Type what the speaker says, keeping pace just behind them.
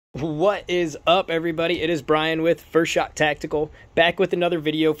What is up, everybody? It is Brian with First Shot Tactical, back with another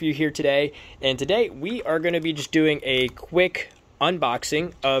video for you here today. And today we are going to be just doing a quick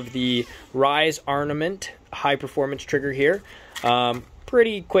unboxing of the Rise Armament high performance trigger here.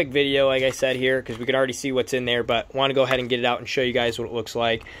 Pretty quick video, like I said here, because we can already see what's in there, but want to go ahead and get it out and show you guys what it looks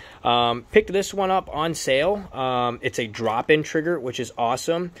like. Picked this one up on sale. It's a drop-in trigger, which is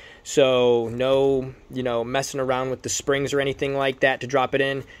awesome. So no, messing around with the springs or anything like that to drop it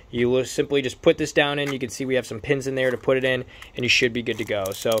in. You will simply just put this down in. You can see we have some pins in there to put it in, and you should be good to go.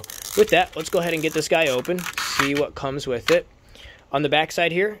 So with that, let's go ahead and get this guy open, see what comes with it. On the back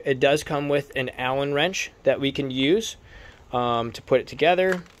side here, it does come with an Allen wrench that we can use to put it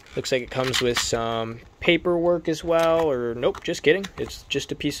together. Looks like it comes with some paperwork as well, or nope, just kidding. It's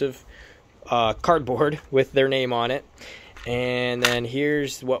just a piece of cardboard with their name on it. And then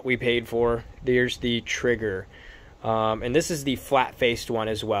here's what we paid for. There's the trigger. And this is the flat-faced one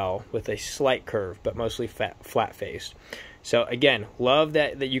as well, with a slight curve, but mostly flat-faced. So again, love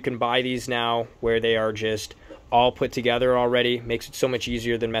that you can buy these now where they are just all put together already. Makes it so much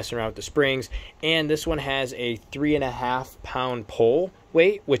easier than messing around with the springs. And this one has a 3.5 pound pull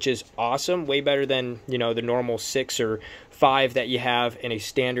weight, which is awesome. Way better than, the normal 6 or 5 that you have in a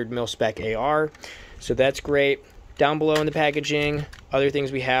standard mil-spec AR. So that's great. Down below in the packaging, other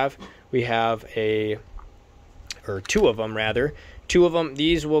things we have two of them rather. Two of them,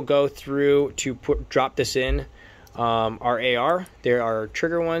 these will go through to drop this in our AR. There are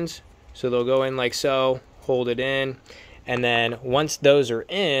trigger ones, so they'll go in like so, hold it in, and then once those are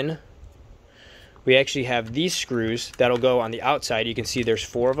in, we actually have these screws that'll go on the outside. You can see there's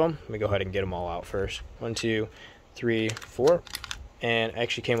 4 of them. Let me go ahead and get them all out first. 1, 2, 3, 4, and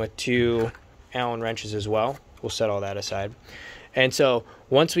actually came with 2 Allen wrenches as well. We'll set all that aside. And so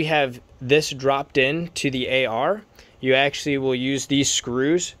once we have this dropped in to the AR, you actually will use these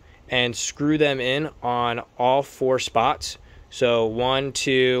screws and screw them in on all 4 spots. So 1,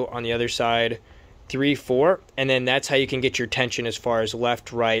 2 on the other side, 3, 4, and then that's how you can get your tension as far as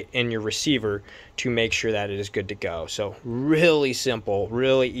left, right in your receiver to make sure that it is good to go. So really simple,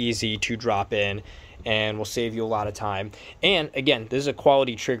 really easy to drop in, and will save you a lot of time. And again, this is a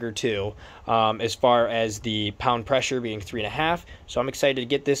quality trigger too, as far as the pound pressure being 3.5. So I'm excited to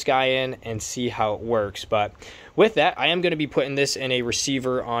get this guy in and see how it works. But with that, I am going to be putting this in a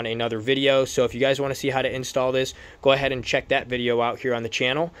receiver on another video. So if you guys want to see how to install this, go ahead and check that video out here on the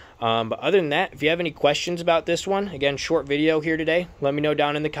channel. But other than that, if you have any questions about this one, again, short video here today, let me know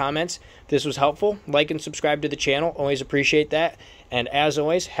down in the comments. If this was helpful, like and subscribe to the channel. Always appreciate that. And as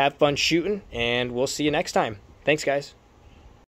always, have fun shooting, and we'll see you next time. Thanks, guys.